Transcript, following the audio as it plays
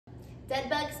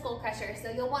Deadbug skull crusher.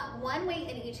 So you'll want one weight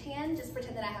in each hand. Just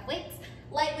pretend that I have weights.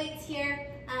 Light weights here.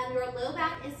 Your low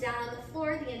back is down on the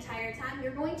floor the entire time.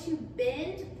 You're going to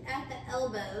bend at the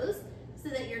elbows so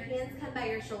that your hands come by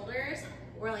your shoulders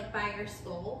or like by your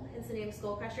skull. Hence the name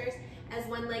skull crushers. As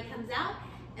one leg comes out,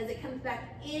 as it comes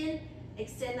back in,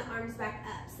 extend the arms back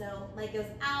up. So leg goes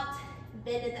out,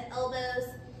 bend at the elbows,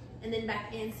 and then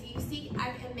back in. So you see I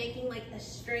am making like a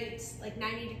straight, like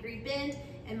 90-degree bend,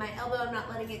 and my elbow, I'm not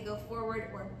letting it go forward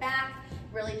or back,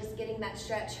 really just getting that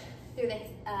stretch through the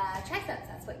triceps.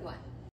 That's what you want.